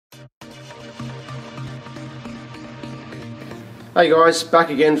Hey guys, back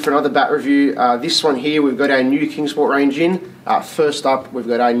again for another bat review. This one here, we've got our new Kingsport range in. First up, we've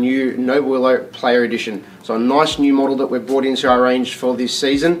got our new Noble Willow Player Edition. So a nice new model that we've brought into our range for this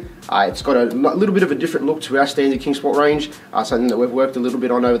season. It's got a little bit of a different look to our standard Kingsport range, something that we've worked a little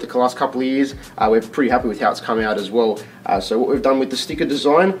bit on over the last couple of years. We're pretty happy with how it's come out as well. So what we've done with the sticker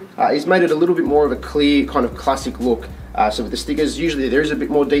design is made it a little bit more of a clear, kind of classic look. So with the stickers, usually there is a bit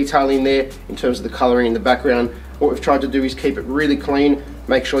more detail in there in terms of the colouring in the background. What we've tried to do is keep it really clean,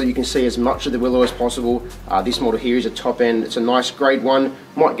 make sure that you can see as much of the willow as possible. This model here is a top end, it's a nice grade 1,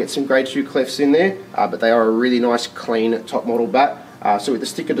 might get some grade 2 clefts in there, but they are a really nice clean top model bat. So with the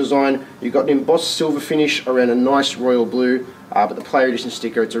sticker design, you've got an embossed silver finish around a nice royal blue, but the Player Edition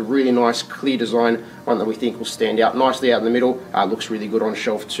sticker, it's a really nice clear design, one that we think will stand out nicely out in the middle, looks really good on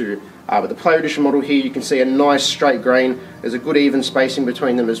shelf too. But the Player Edition model here, you can see a nice straight grain, there's a good even spacing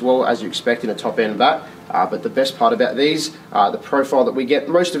between them as well, as you expect in a top end bat. But the best part about these, the profile that we get,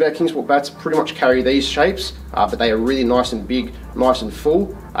 most of our Kingsport bats pretty much carry these shapes, but they are really nice and big, nice and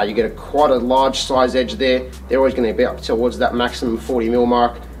full. You get quite a large size edge there. They're always going to be up towards that maximum 40mm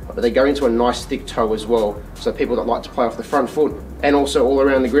mark, but they go into a nice thick toe as well. So people that like to play off the front foot and also all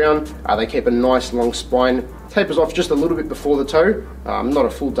around the ground, they keep a nice long spine. Tapers off just a little bit before the toe, not a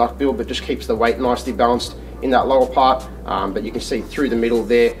full duck bill, but just keeps the weight nicely balanced in that lower part. But you can see through the middle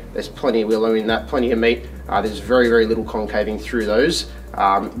there, there's plenty of willow in that, plenty of meat. There's very little concaving through those.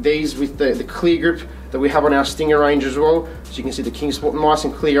 These with the clear grip that we have on our Stinger range as well, so you can see the Kingsport nice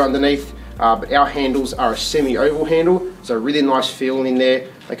and clear underneath, but our handles are a semi-oval handle, so really nice feel in there.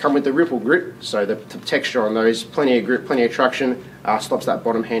 They come with the ripple grip, so the texture on those, plenty of grip, plenty of traction, stops that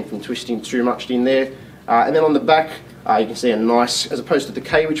bottom hand from twisting too much in there. And then on the back, you can see a nice, as opposed to the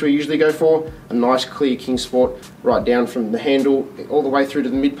K which we usually go for, a nice clear Kingsport right down from the handle all the way through to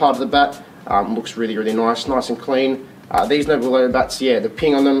the mid part of the bat. Looks really nice and clean. These Noble Willow bats, yeah, the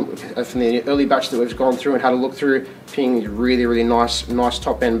ping on them from the early batch that we've gone through and had a look through, ping is really nice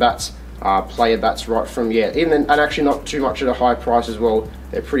top end bats, player bats right from, yeah, even and actually not too much at a high price as well.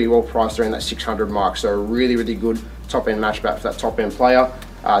 They're pretty well priced around that 600 mark, so a really good top end match bat for that top end player.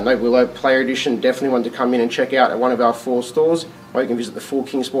 Noble Willow Player Edition, definitely one to come in and check out at one of our 4 stores, or you can visit the full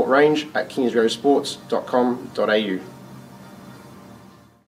Kingsport range at kingsgrovesports.com.au.